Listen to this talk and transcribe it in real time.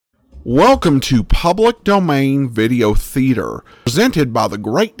Welcome to Public Domain Video Theater, presented by the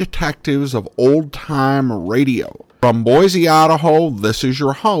great detectives of old-time radio. From Boise, Idaho, this is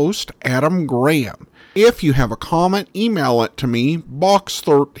your host, Adam Graham. If you have a comment, email it to me,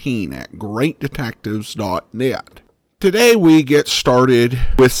 box13@greatdetectives.net. Today we get started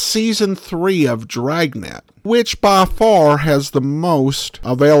with Season 3 of Dragnet, which by far has the most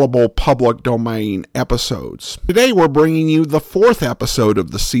available public domain episodes. Today we're bringing you the 4th episode of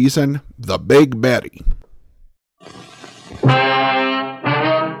the season, The Big Betty.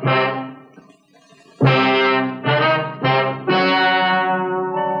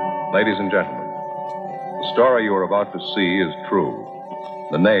 Ladies and gentlemen, the story you are about to see is true.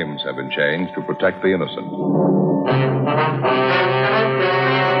 The names have been changed to protect the innocent.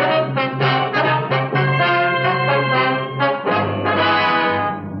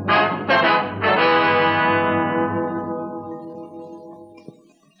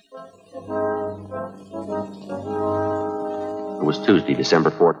 It was Tuesday,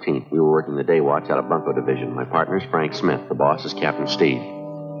 December 14th. We were working the day watch out of Bunko Division. My partner's Frank Smith. The boss is Captain Steve.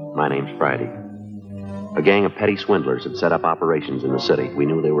 My name's Friday. A gang of petty swindlers had set up operations in the city. We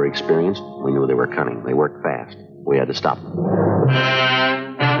knew they were experienced. We knew they were cunning. They worked fast. We had to stop them.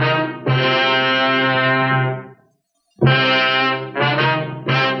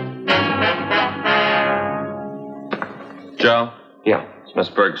 Joe? Yeah. It's Miss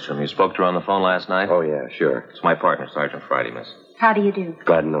Bergstrom. You spoke to her on the phone last night? Oh, yeah, sure. It's my partner, Sergeant Friday, miss. How do you do?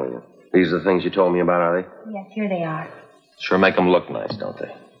 Glad to know you. These are the things you told me about, are they? Yes, here they are. Sure make them look nice, don't they?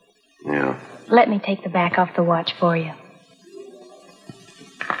 Yeah. Let me take the back off the watch for you.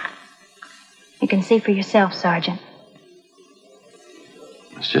 You can see for yourself, Sergeant.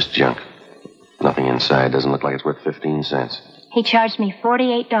 It's just junk. Nothing inside. Doesn't look like it's worth 15 cents. He charged me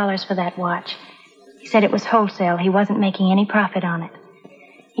 $48 for that watch. He said it was wholesale. He wasn't making any profit on it.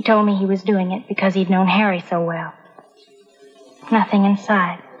 He told me he was doing it because he'd known Harry so well. Nothing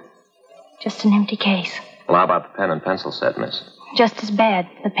inside. Just an empty case. Well, how about the pen and pencil set, miss? Just as bad.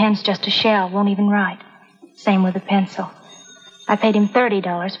 The pen's just a shell. Won't even write. Same with the pencil. I paid him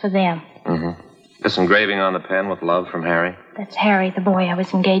 $30 for them. Mm-hmm. This engraving on the pen with love from Harry? That's Harry, the boy I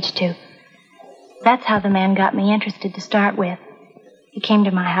was engaged to. That's how the man got me interested to start with. He came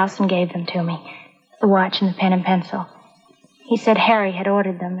to my house and gave them to me. The watch and the pen and pencil. He said Harry had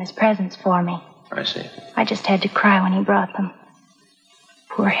ordered them as presents for me. I see. I just had to cry when he brought them.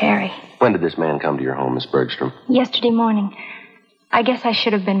 Poor Harry. When did this man come to your home, Miss Bergstrom? Yesterday morning. I guess I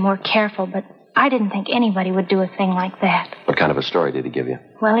should have been more careful, but I didn't think anybody would do a thing like that. What kind of a story did he give you?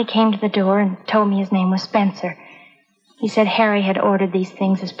 Well, he came to the door and told me his name was Spencer. He said Harry had ordered these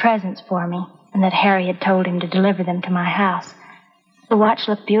things as presents for me, and that Harry had told him to deliver them to my house. The watch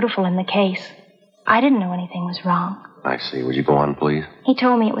looked beautiful in the case. I didn't know anything was wrong. I see. Would you go on, please? He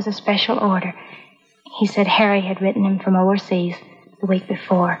told me it was a special order. He said Harry had written him from overseas the week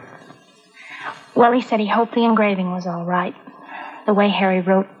before. Well, he said he hoped the engraving was all right. The way Harry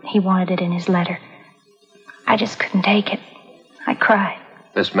wrote, he wanted it in his letter. I just couldn't take it. I cried.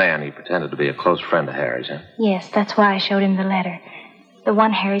 This man, he pretended to be a close friend of Harry's, huh? Yes, that's why I showed him the letter. The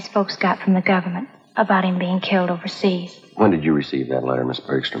one Harry's folks got from the government about him being killed overseas. When did you receive that letter, Miss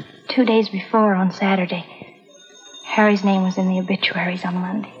Bergstrom? 2 days before, on Saturday. Harry's name was in the obituaries on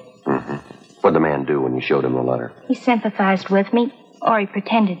Monday. Mm-hmm. What'd the man do when you showed him the letter? He sympathized with me, or he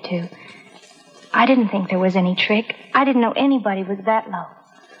pretended to. I didn't think there was any trick. I didn't know anybody was that low.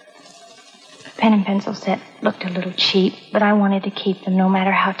 The pen and pencil set looked a little cheap, but I wanted to keep them no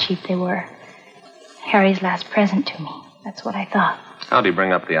matter how cheap they were. Harry's last present to me. That's what I thought. How'd he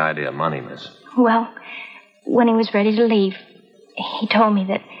bring up the idea of money, miss? Well, when he was ready to leave, he told me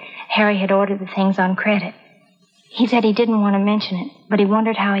that Harry had ordered the things on credit. He said he didn't want to mention it, but he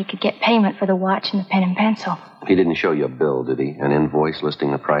wondered how he could get payment for the watch and the pen and pencil. He didn't show you a bill, did he? An invoice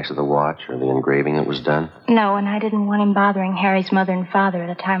listing the price of the watch or the engraving that was done? No, and I didn't want him bothering Harry's mother and father at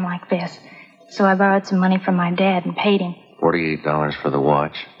a time like this. So I borrowed some money from my dad and paid him. $48 for the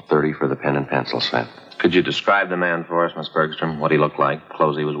watch, $30 for the pen and pencil set. Could you describe the man for us, Miss Bergstrom? What he looked like,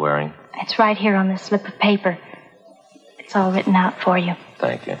 clothes he was wearing? It's right here on this slip of paper. It's all written out for you.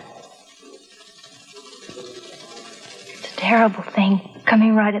 Thank you. It's a terrible thing,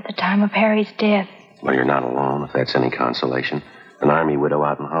 coming right at the time of Harry's death. Well, you're not alone, if that's any consolation. An army widow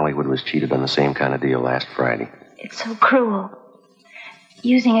out in Hollywood was cheated on the same kind of deal last Friday. It's so cruel.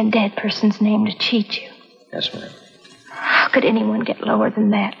 Using a dead person's name to cheat you. Yes, ma'am. How could anyone get lower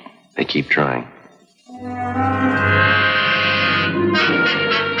than that? They keep trying.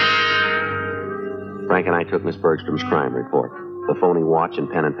 Frank and I took Miss Bergstrom's crime report. The phony watch and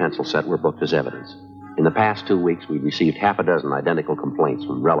pen and pencil set were booked as evidence. In the past 2 weeks, we've received half a dozen identical complaints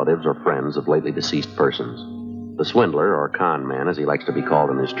from relatives or friends of lately deceased persons. The swindler, or con man, as he likes to be called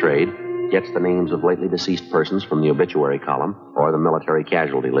in his trade, gets the names of lately deceased persons from the obituary column or the military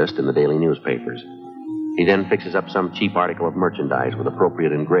casualty list in the daily newspapers. He then fixes up some cheap article of merchandise with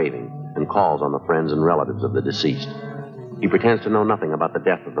appropriate engraving and calls on the friends and relatives of the deceased. He pretends to know nothing about the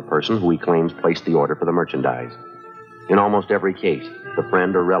death of the person who he claims placed the order for the merchandise. In almost every case, the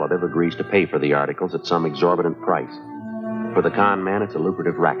friend or relative agrees to pay for the articles at some exorbitant price. For the con man, it's a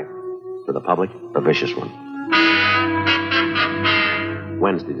lucrative racket. For the public, a vicious one.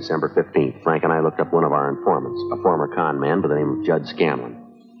 Wednesday, December 15th, Frank and I looked up one of our informants, a former con man by the name of Judd Scanlon.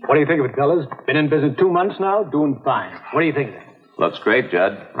 What do you think of it, fellas? Been in business 2 months now, doing fine. What do you think of it? Looks great,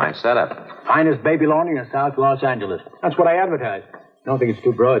 Judd. Nice setup. Finest baby laundry in South Los Angeles. That's what I advertise. Don't think it's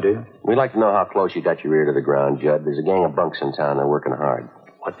too broad, do you? We'd like to know how close you got your ear to the ground, Judd. There's a gang of bunks in town. They're working hard.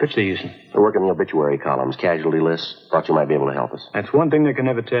 What pitch they using? They're working the obituary columns, casualty lists. Thought you might be able to help us. That's one thing they can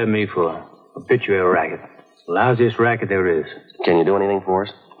never tab me for. Obituary racket. Lousiest racket there is. Can you do anything for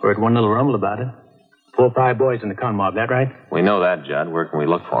us? Heard one little rumble about it. 4 or 5 boys in the con mob, that right? We know that, Judd. Where can we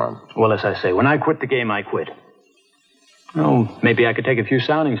look for him? Well, as I say, when I quit the game, I quit. Oh, maybe I could take a few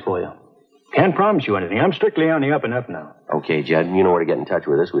soundings for you. Can't promise you anything. I'm strictly on the up and up now. Okay, Judd. You know where to get in touch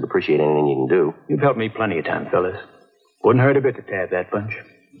with us. We'd appreciate anything you can do. You've helped me plenty of time, fellas. Wouldn't hurt a bit to tab that bunch.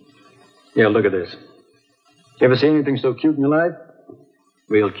 Yeah, look at this. You ever seen anything so cute in your life?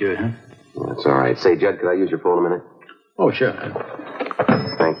 Real cute, huh? That's all right. Say, Judd, could I use your phone a minute? Oh, sure.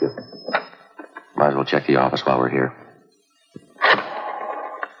 Thank you. Might as well check the office while we're here.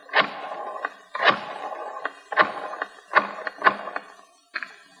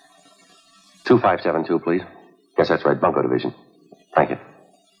 $2572, please. Yes, that's right. Bunko Division. Thank you.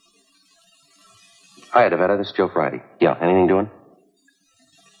 Hi, Devetta. This is Joe Friday. Yeah, anything doing?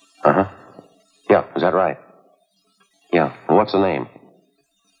 Uh-huh. Yeah, is that right? Yeah. And what's the name?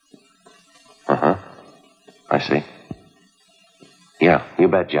 Uh-huh. I see. Yeah, you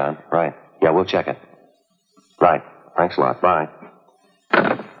bet, John. Right. Yeah, we'll check it. Right. Thanks a lot. Bye.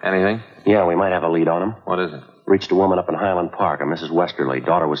 Anything? Yeah, we might have a lead on him. What is it? Reached a woman up in Highland Park, a Mrs. Westerly.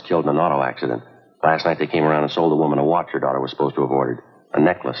 Daughter was killed in an auto accident. Last night they came around and sold the woman a watch her daughter was supposed to have ordered. A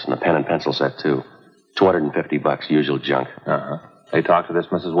necklace and a pen and pencil set, too. $250, usual junk. Uh-huh. They talked to this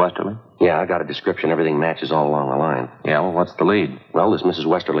Mrs. Westerly? Yeah, I got a description. Everything matches all along the line. Yeah, well, what's the lead? Well, this Mrs.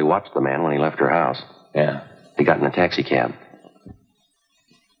 Westerly watched the man when he left her house. Yeah. He got in a taxi cab.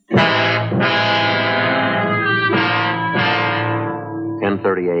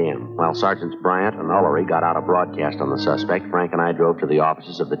 10:30 a.m. While Sergeants Bryant and Ullery got out a broadcast on the suspect, Frank and I drove to the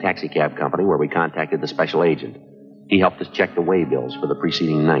offices of the taxicab company where we contacted the special agent. He helped us check the waybills for the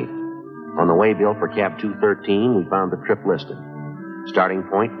preceding night. On the waybill for cab 213, we found the trip listed. Starting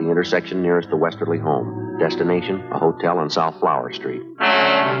point, the intersection nearest the Westerly home. Destination, a hotel on South Flower Street.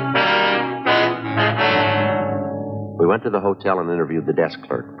 We went to the hotel and interviewed the desk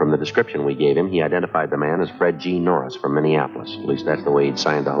clerk. From the description we gave him, he identified the man as Fred G. Norris from Minneapolis. At least that's the way he'd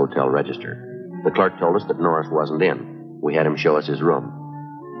signed the hotel register. The clerk told us that Norris wasn't in. We had him show us his room.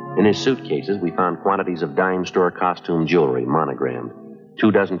 In his suitcases, we found quantities of dime store costume jewelry, monogrammed,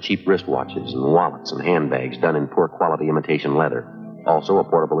 24 cheap wristwatches and wallets and handbags done in poor quality imitation leather. Also a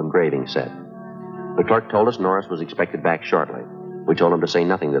portable engraving set. The clerk told us Norris was expected back shortly. We told him to say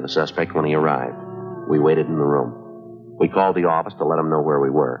nothing to the suspect when he arrived. We waited in the room. We called the office to let them know where we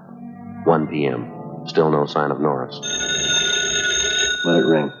were. 1 p.m. Still no sign of Norris. Let it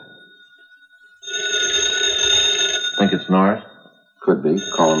ring. Think it's Norris? Could be.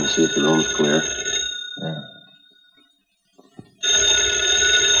 Call him to see if the room's clear. Yeah.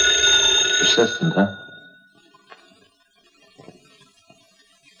 Persistent, huh?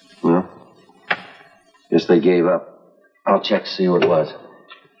 No. Guess they gave up. I'll check to see who it was.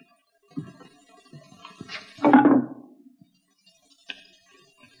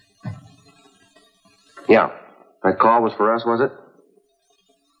 Yeah. That call was for us, was it?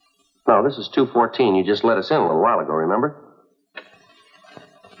 No, this is 214. You just let us in a little while ago, remember?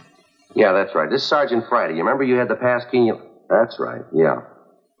 Yeah, that's right. This is Sergeant Friday. You remember you had the pass key? That's right, yeah.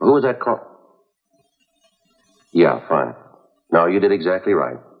 Who was that call? Yeah, fine. No, you did exactly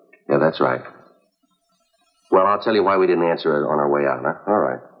right. Yeah, that's right. Well, I'll tell you why we didn't answer it on our way out, huh? All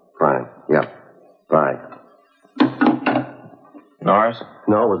right. Fine. Yeah. Bye. Norris?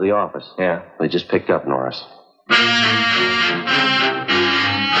 No, it was the office. Yeah. They just picked up Norris.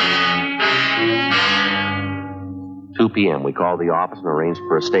 2 p.m. We called the office and arranged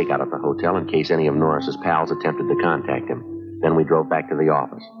for a stakeout at the hotel in case any of Norris's pals attempted to contact him. Then we drove back to the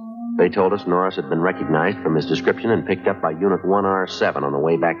office. They told us Norris had been recognized from his description and picked up by Unit 1R7 on the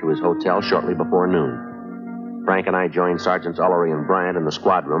way back to his hotel shortly before noon. Frank and I joined Sergeants Ullery and Bryant in the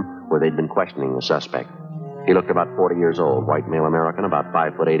squad room where they'd been questioning the suspect. He looked about 40 years old, white male American, about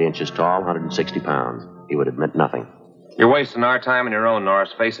 5 foot 8 inches tall, 160 pounds. He would admit nothing. You're wasting our time and your own,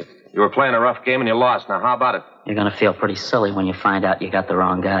 Norris. Face it. You were playing a rough game and you lost. Now, how about it? You're going to feel pretty silly when you find out you got the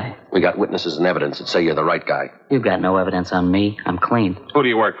wrong guy. We got witnesses and evidence that say you're the right guy. You've got no evidence on me. I'm clean. Who do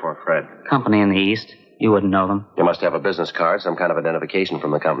you work for, Fred? Company in the East. You wouldn't know them. You must have a business card, some kind of identification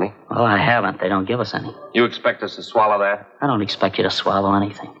from the company. Well, I haven't. They don't give us any. You expect us to swallow that? I don't expect you to swallow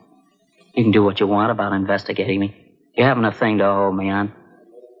anything. You can do what you want about investigating me. You haven't a thing to hold me on.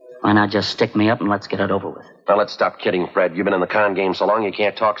 Why not just stick me up and let's get it over with? Now, let's stop kidding, Fred. You've been in the con game so long you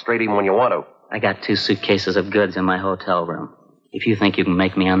can't talk straight even when you want to. I got 2 suitcases of goods in my hotel room. If you think you can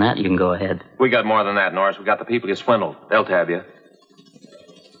make me on that, you can go ahead. We got more than that, Norris. We got the people you swindled. They'll tab you.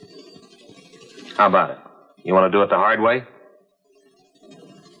 How about it? You want to do it the hard way?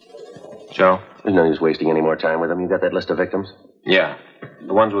 Joe? There's no use wasting any more time with them. You got that list of victims? Yeah.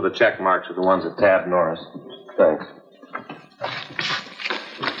 The ones with the check marks are the ones that tabbed Norris. Thanks.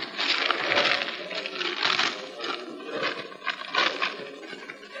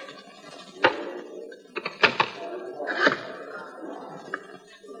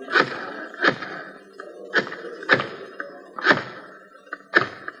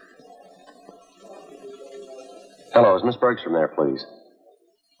 Hello, is Miss Bergstrom there, please?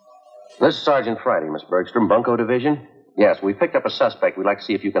 This is Sergeant Friday, Miss Bergstrom, Bunko Division. Yes, we picked up a suspect. We'd like to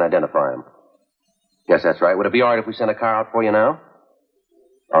see if you can identify him. Yes, that's right. Would it be all right if we sent a car out for you now?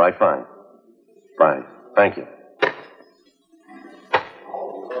 All right, fine. Fine. Thank you.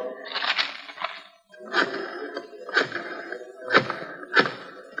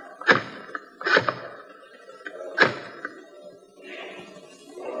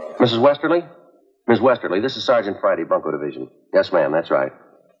 Mrs. Westerly? Miss Westerly, this is Sergeant Friday, Bunko Division. Yes, ma'am, that's right.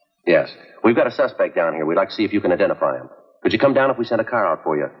 Yes. We've got a suspect down here. We'd like to see if you can identify him. Could you come down if we sent a car out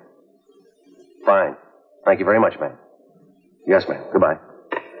for you? Fine. Thank you very much, ma'am. Yes, ma'am. Goodbye.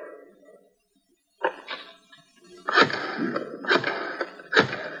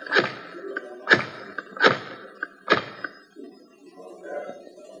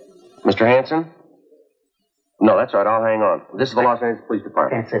 Mr. Hanson? No, that's right. I'll hang on. This is the Los Angeles Police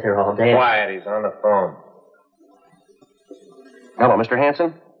Department. Can't sit here all day. Quiet. He's on the phone. Hello, Mr.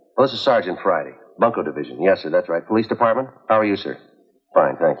 Hanson? Well, this is Sergeant Friday, Bunko Division. Yes, sir, that's right. Police Department? How are you, sir?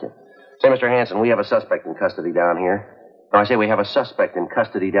 Fine, thank you. Say, Mr. Hanson, we have a suspect in custody down here. No, I say we have a suspect in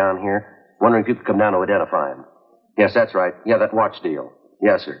custody down here. Wondering if you could come down to identify him. Yes, that's right. Yeah, that watch deal.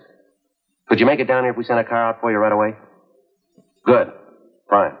 Yes, sir. Could you make it down here if we sent a car out for you right away? Good.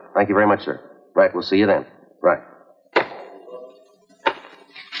 Fine. Thank you very much, sir. Right, we'll see you then. Right.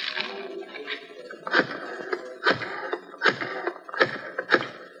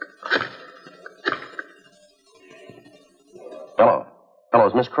 Hello. Hello,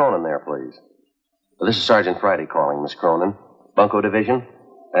 is Miss Cronin there, please? Well, this is Sergeant Friday calling, Miss Cronin. Bunko Division?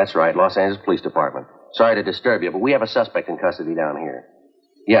 That's right, Los Angeles Police Department. Sorry to disturb you, but we have a suspect in custody down here.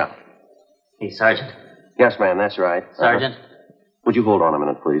 Yeah. Hey, Sergeant. Yes, ma'am, that's right. Sergeant? Would you hold on a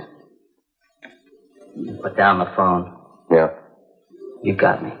minute, please? You put down the phone. Yeah. You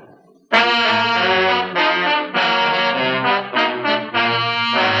got me.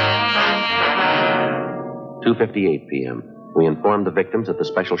 2:58 p.m. We informed the victims that the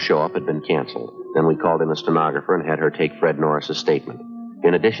special show-up had been canceled. Then we called in a stenographer and had her take Fred Norris's statement.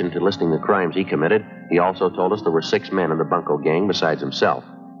 In addition to listing the crimes he committed, he also told us there were 6 men in the Bunko gang besides himself.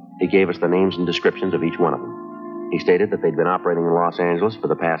 He gave us the names and descriptions of each one of them. He stated that they'd been operating in Los Angeles for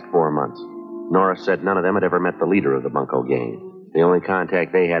the past 4 months. Norris said none of them had ever met the leader of the Bunko gang. The only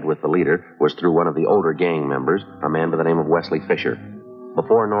contact they had with the leader was through one of the older gang members, a man by the name of Wesley Fisher.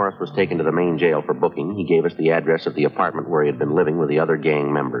 Before Norris was taken to the main jail for booking, he gave us the address of the apartment where he had been living with the other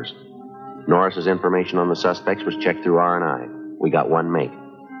gang members. Norris's information on the suspects was checked through R&I. We got one make,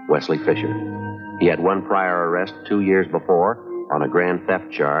 Wesley Fisher. He had one prior arrest 2 years before on a grand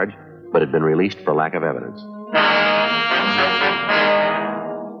theft charge, but had been released for lack of evidence.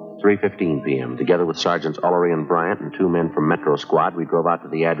 3:15 p.m. Together with Sergeants Ullery and Bryant and 2 men from Metro Squad, we drove out to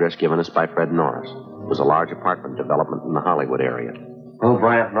the address given us by Fred Norris. It was a large apartment development in the Hollywood area. Well,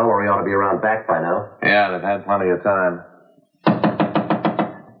 Bryant and Ullery ought to be around back by now. Yeah, they've had plenty of time.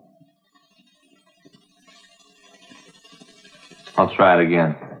 I'll try it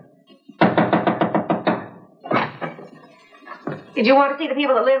again. Did you want to see the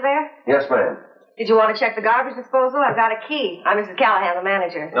people that live there? Yes, ma'am. Did you want to check the garbage disposal? I've got a key. I'm Mrs. Callahan, the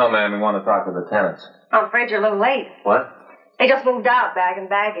manager. No, ma'am, we want to talk to the tenants. I'm afraid you're a little late. What? They just moved out, bag and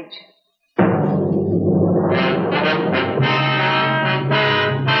baggage.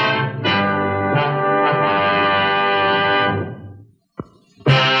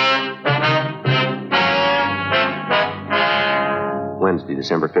 Wednesday,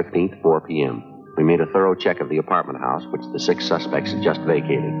 December 15th, 4 p.m. We made a thorough check of the apartment house, which the 6 suspects had just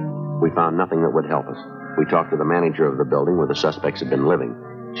vacated. We found nothing that would help us. We talked to the manager of the building where the suspects had been living.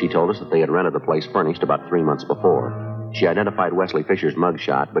 She told us that they had rented the place furnished about 3 months before. She identified Wesley Fisher's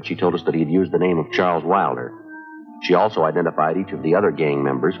mugshot, but she told us that he had used the name of Charles Wilder. She also identified each of the other gang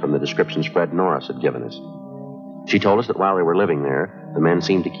members from the descriptions Fred Norris had given us. She told us that while they were living there, the men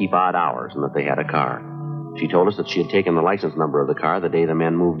seemed to keep odd hours and that they had a car. She told us that she had taken the license number of the car the day the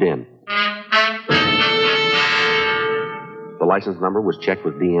men moved in. The license number was checked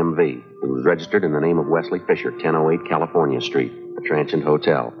with DMV. It was registered in the name of Wesley Fisher, 1008 California Street, a transient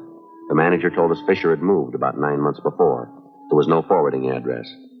hotel. The manager told us Fisher had moved about 9 months before. There was no forwarding address.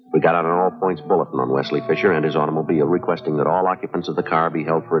 We got out an all-points bulletin on Wesley Fisher and his automobile, requesting that all occupants of the car be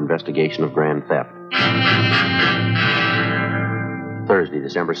held for investigation of grand theft. Thursday,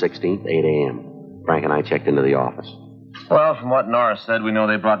 December 16th, 8 a.m. Frank and I checked into the office. Well, from what Norris said, we know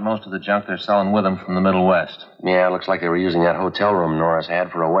they brought most of the junk they're selling with them from the Middle West. Yeah, it looks like they were using that hotel room Norris had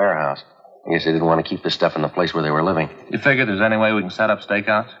for a warehouse. I guess they didn't want to keep the stuff in the place where they were living. You figure there's any way we can set up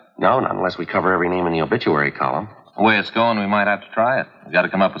stakeouts? No, not unless we cover every name in the obituary column. The way it's going, we might have to try it. We've got to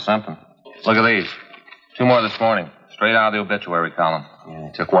come up with something. Look at these. 2 more this morning, straight out of the obituary column. Yeah,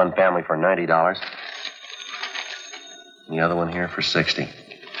 they took one family for $90. The other one here for $60.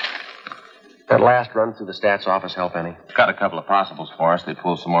 That last run through the stats office help any? Got a couple of possibles for us. They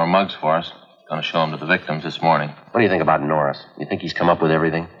pulled some more mugs for us. Going to show them to the victims this morning. What do you think about Norris? You think he's come up with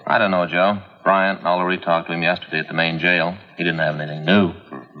everything? I don't know, Joe. Bryant and Ullery talked to him yesterday at the main jail. He didn't have anything new.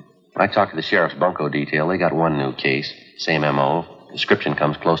 I talked to the sheriff's bunco detail. They got one new case. Same M.O. Description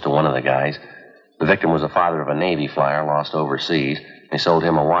comes close to one of the guys. The victim was the father of a Navy flyer lost overseas. They sold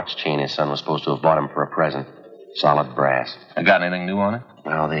him a watch chain his son was supposed to have bought him for a present. Solid brass. I got anything new on it?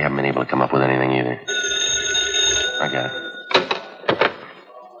 Well, they haven't been able to come up with anything either. I got it.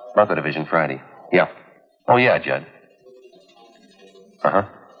 Bunco Division, Friday. Yeah. Oh, yeah, Judd. Uh-huh.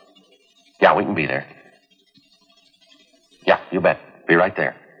 Yeah, we can be there. Yeah, you bet. Be right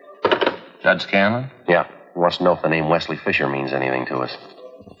there. Judd Scanlon? Yeah. He wants to know if the name Wesley Fisher means anything to us.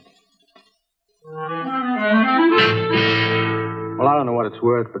 Well, I don't know what it's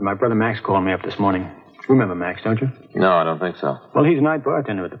worth, but my brother Max called me up this morning. You remember Max, don't you? No, I don't think so. Well, he's a night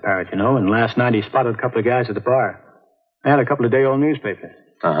bartender at the Parrot, you know, and last night he spotted a couple of guys at the bar. They had a couple of day-old newspapers.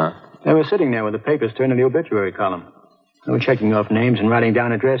 Uh-huh. They were sitting there with the papers turned to the obituary column. They were checking off names and writing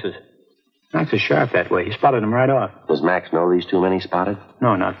down addresses. Max is sharp that way. He spotted them right off. Does Max know these 2 men he spotted?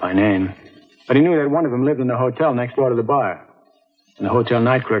 No, not by name. But he knew that one of them lived in the hotel next door to the bar. When the hotel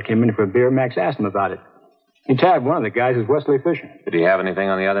night clerk came in for a beer, Max asked him about it. He tagged one of the guys as Wesley Fisher. Did he have anything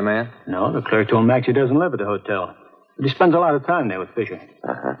on the other man? No, the clerk told Max he doesn't live at the hotel. But he spends a lot of time there with Fisher.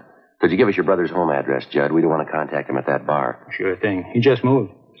 Uh-huh. Could you give us your brother's home address, Judd? We don't want to contact him at that bar. Sure thing. He just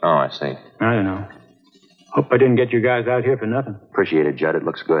moved. Oh, I see. I don't know. Hope I didn't get you guys out here for nothing. Appreciate it, Judd. It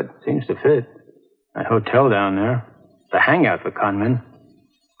looks good. Seems to fit. That hotel down there. The hangout for con men.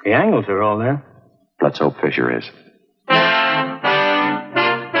 The angles are all there. Let's hope Fisher is.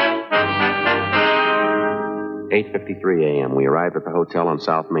 8:53 a.m. We arrived at the hotel on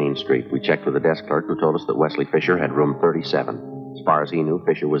South Main Street. We checked with the desk clerk who told us that Wesley Fisher had room 37. As far as he knew,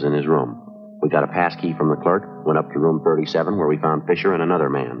 Fisher was in his room. We got a pass key from the clerk, went up to room 37 where we found Fisher and another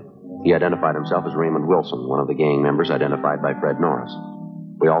man. He identified himself as Raymond Wilson, one of the gang members identified by Fred Norris.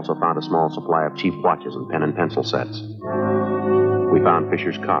 We also found a small supply of cheap watches and pen and pencil sets. We found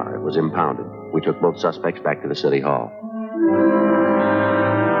Fisher's car. It was impounded. We took both suspects back to the city hall.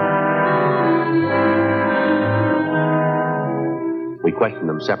 We questioned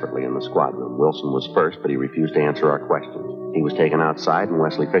them separately in the squad room. Wilson was first, but he refused to answer our questions. He was taken outside, and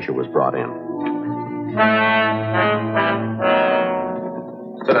Wesley Fisher was brought in.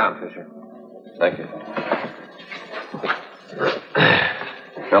 Sit down, Fisher. Thank you.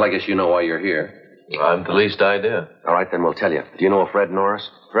 Well, I guess you know why you're here. I haven't the least idea. All right, then we'll tell you. Do you know a Fred Norris?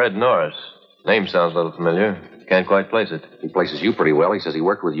 Fred Norris. Name sounds a little familiar. Can't quite place it. He places you pretty well. He says he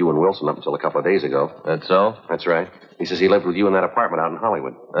worked with you and Wilson up until a couple of days ago. That's so? That's right. He says he lived with you in that apartment out in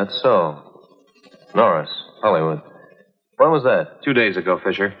Hollywood. That's so. Norris, Hollywood. When was that? 2 days ago,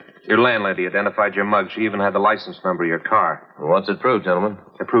 Fisher. Your landlady identified your mug. She even had the license number of your car. Well, what's it prove, gentlemen?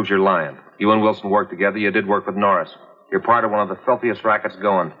 It proves you're lying. You and Wilson worked together. You did work with Norris. You're part of one of the filthiest rackets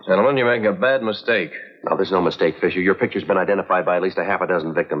going. Gentlemen, you're making a bad mistake. Now, there's no mistake, Fisher. Your picture's been identified by at least a half a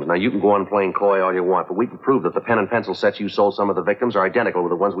dozen victims. Now, you can go on playing coy all you want, but we can prove that the pen and pencil sets you sold some of the victims are identical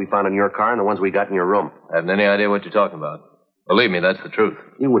with the ones we found in your car and the ones we got in your room. I haven't any idea what you're talking about. Believe me, that's the truth.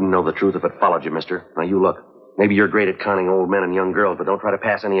 You wouldn't know the truth if it followed you, mister. Now, you look. Maybe you're great at conning old men and young girls, but don't try to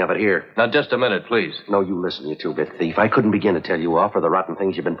pass any of it here. Now, just a minute, please. No, you listen, you two-bit thief. I couldn't begin to tell you off for the rotten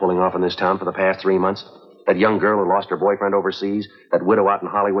things you've been pulling off in this town for the past 3 months. That young girl who lost her boyfriend overseas, that widow out in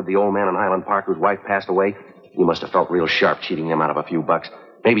Hollywood, the old man in Highland Park whose wife passed away. You must have felt real sharp cheating them out of a few bucks.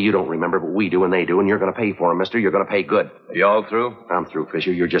 Maybe you don't remember, but we do and they do, and you're going to pay for them, mister. You're going to pay good. Are you all through? I'm through,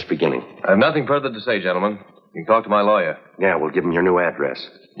 Fisher. You're just beginning. I have nothing further to say, gentlemen. You can talk to my lawyer. Yeah, we'll give him your new address.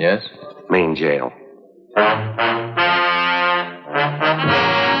 Yes? Main jail.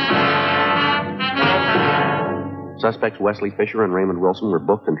 Suspects Wesley Fisher and Raymond Wilson were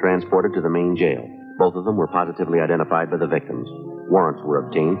booked and transported to the main jail. Both of them were positively identified by the victims. Warrants were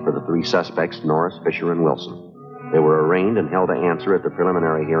obtained for the 3 suspects, Norris, Fisher, and Wilson. They were arraigned and held to answer at the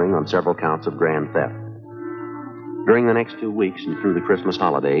preliminary hearing on several counts of grand theft. During the next 2 weeks and through the Christmas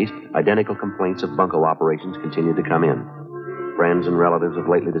holidays, identical complaints of bunco operations continued to come in. Friends and relatives of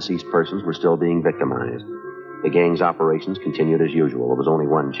lately deceased persons were still being victimized. The gang's operations continued as usual. There was only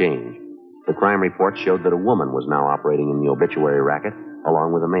one change. The crime reports showed that a woman was now operating in the obituary racket,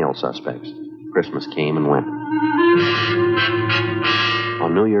 along with the male suspects. Christmas came and went.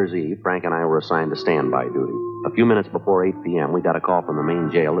 On New Year's Eve, Frank and I were assigned to standby duty. A few minutes before 8 p.m., we got a call from the main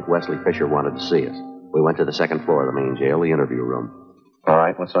jail that Wesley Fisher wanted to see us. We went to the second floor of the main jail, the interview room. All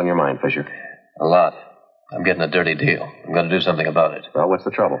right, what's on your mind, Fisher? A lot. I'm getting a dirty deal. I'm going to do something about it. Well, what's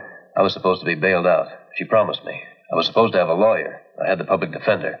the trouble? I was supposed to be bailed out. She promised me. I was supposed to have a lawyer. I had the public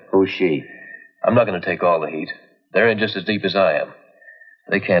defender. Who's she? I'm not going to take all the heat. They're in just as deep as I am.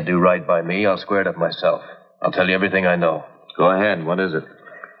 They can't do right by me. I'll square it up myself. I'll tell you everything I know. Go ahead. What is it?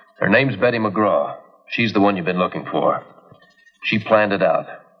 Her name's Betty McGraw. She's the one you've been looking for. She planned it out.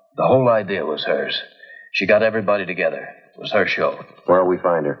 The whole idea was hers. She got everybody together. It was her show. Where'll we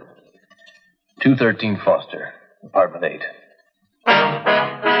find her? 213 Foster, apartment 8.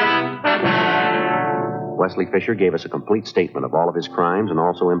 Wesley Fisher gave us a complete statement of all of his crimes and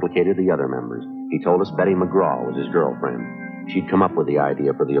also implicated the other members. He told us Betty McGraw was his girlfriend. She'd come up with the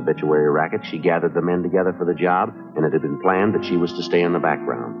idea for the obituary racket. She gathered the men together for the job, and it had been planned that she was to stay in the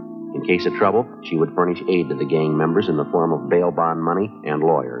background. In case of trouble, she would furnish aid to the gang members in the form of bail bond money and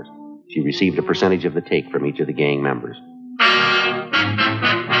lawyers. She received a percentage of the take from each of the gang members.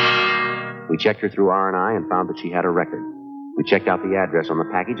 We checked her through R&I and found that she had a record. We checked out the address on the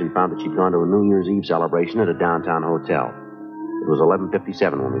package and found that she'd gone to a New Year's Eve celebration at a downtown hotel. It was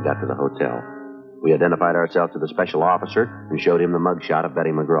 11:57 when we got to the hotel. We identified ourselves to the special officer and showed him the mugshot of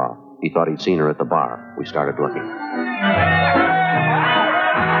Betty McGraw. He thought he'd seen her at the bar. We started looking.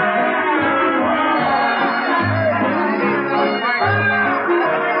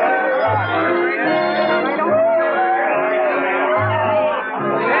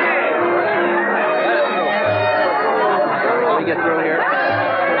 Let me get through here.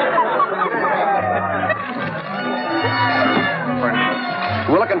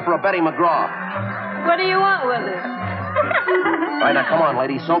 We're looking for a Betty McGraw. What do you want with her? All right, now come on,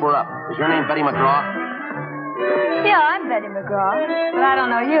 lady. Sober up. Is your name Betty McGraw? Yeah, I'm Betty McGraw. But I don't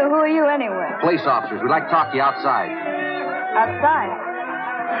know you. Who are you anyway? Police officers. We'd like to talk to you outside. Outside.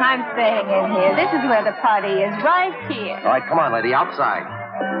 I'm staying in here. This is where the party is, right here. All right, come on, lady. Outside.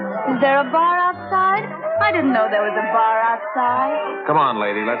 Is there a bar outside? I didn't know there was a bar outside. Come on,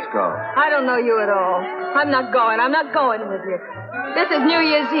 lady. Let's go. I don't know you at all. I'm not going. I'm not going with you. This is New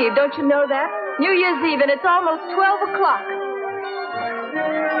Year's Eve. Don't you know that? New Year's Eve, and it's almost 12 o'clock.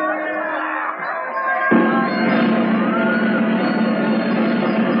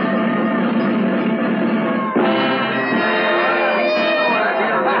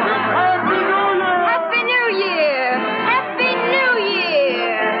 Happy New Year! Happy New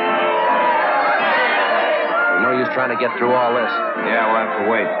Year! No use trying to get through all this. Yeah, we'll have to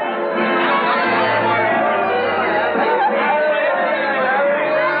wait.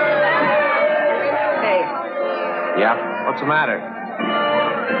 Yeah? What's the matter?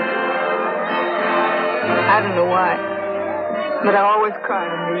 I don't know why, but I always cry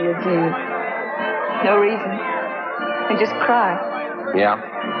on New Year's Eve. No reason. I just cry. Yeah?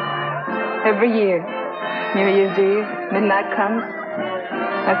 Every year. New Year's Eve, midnight comes,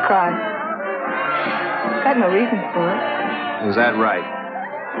 I cry. Got no reason for it. Is that right?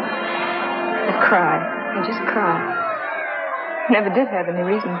 I cry. I just cry. Never did have any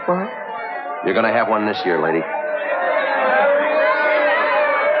reason for it. You're going to have one this year, lady.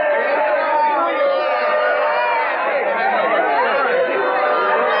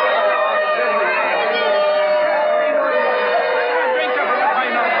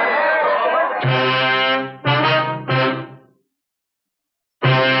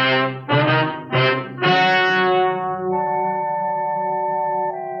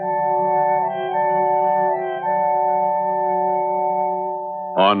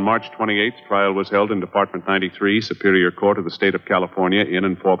 March 28th, trial was held in Department 93, Superior Court of the State of California, in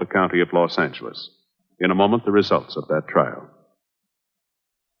and for the County of Los Angeles. In a moment, the results of that trial.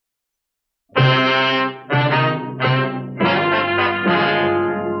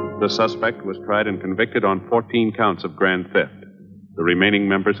 The suspect was tried and convicted on 14 counts of grand theft. The remaining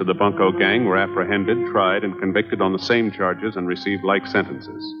members of the Bunko gang were apprehended, tried, and convicted on the same charges and received like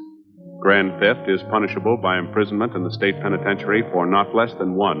sentences. Grand theft is punishable by imprisonment in the state penitentiary for not less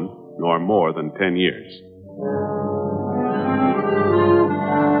than 1 nor more than 10 years.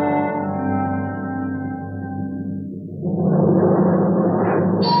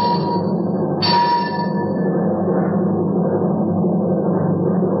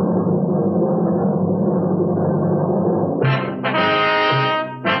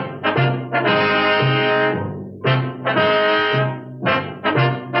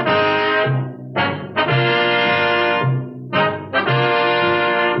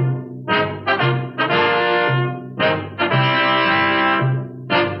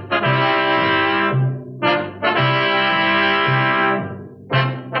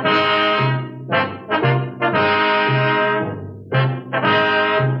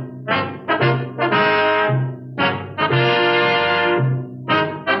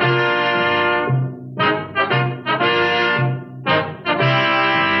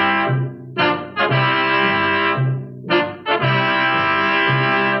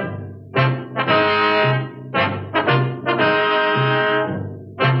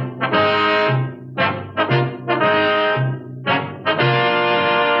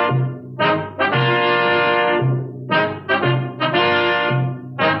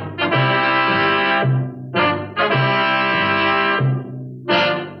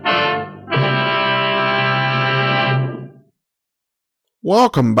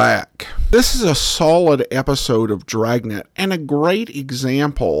 Welcome back. This is a solid episode of Dragnet and a great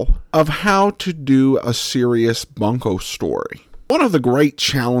example of how to do a serious bunco story. One of the great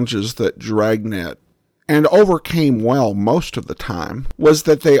challenges that Dragnet and overcame well most of the time was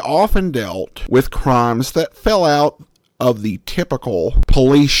that they often dealt with crimes that fell out of the typical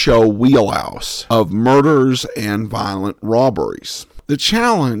police show wheelhouse of murders and violent robberies. The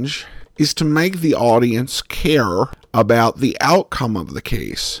challenge is to make the audience care about the outcome of the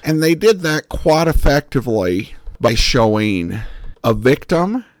case. And they did that quite effectively by showing a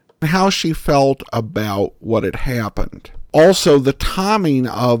victim and how she felt about what had happened. Also, the timing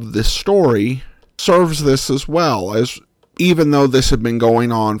of the story serves this as well, as even though this had been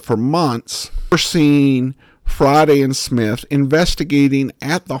going on for months, we're seeing Friday and Smith investigating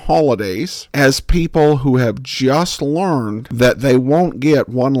at the holidays as people who have just learned that they won't get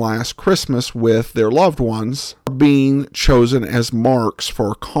one last Christmas with their loved ones are being chosen as marks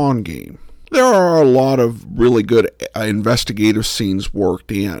for a con game. There are a lot of really good investigative scenes worked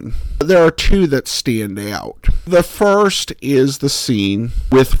in. There are two that stand out. The first is the scene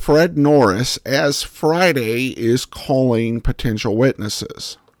with Fred Norris as Friday is calling potential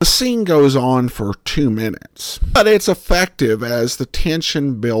witnesses. The scene goes on for 2 minutes, but it's effective as the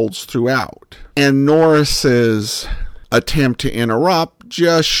tension builds throughout. And Norris's attempt to interrupt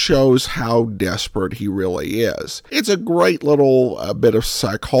just shows how desperate he really is. It's a great little bit of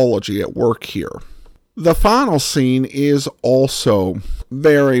psychology at work here. The final scene is also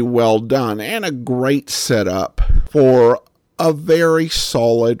very well done and a great setup for a very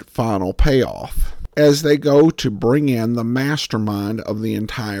solid final payoff, as they go to bring in the mastermind of the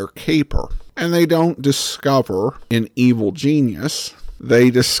entire caper. And they don't discover an evil genius. They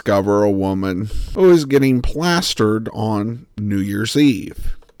discover a woman who is getting plastered on New Year's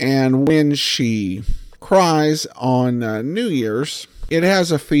Eve. And when she cries on New Year's, it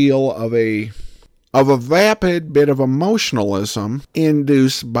has a feel of a vapid bit of emotionalism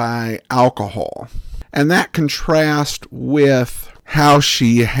induced by alcohol. And that contrasts with how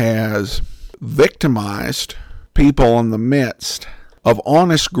she has victimized people in the midst of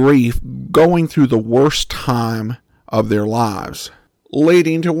honest grief going through the worst time of their lives,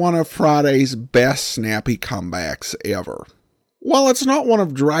 leading to one of Friday's best snappy comebacks ever. While it's not one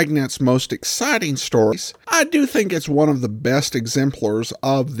of Dragnet's most exciting stories, I do think it's one of the best exemplars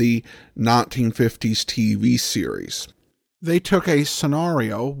of the 1950s TV series. They took a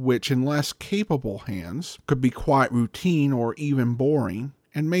scenario which in less capable hands could be quite routine or even boring,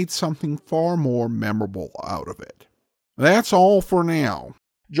 and made something far more memorable out of it. That's all for now.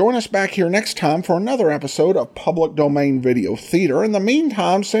 Join us back here next time for another episode of Public Domain Video Theater. In the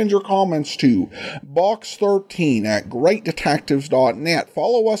meantime, send your comments to box13 at greatdetectives.net.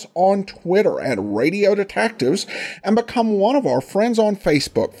 Follow us on Twitter at Radio Detectives and become one of our friends on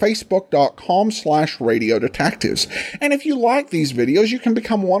Facebook, facebook.com/Radio Detectives. And if you like these videos, you can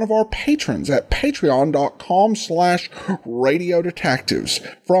become one of our patrons at patreon.com/Radio Detectives.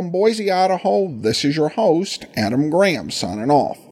 From Boise, Idaho, this is your host, Adam Graham, signing off.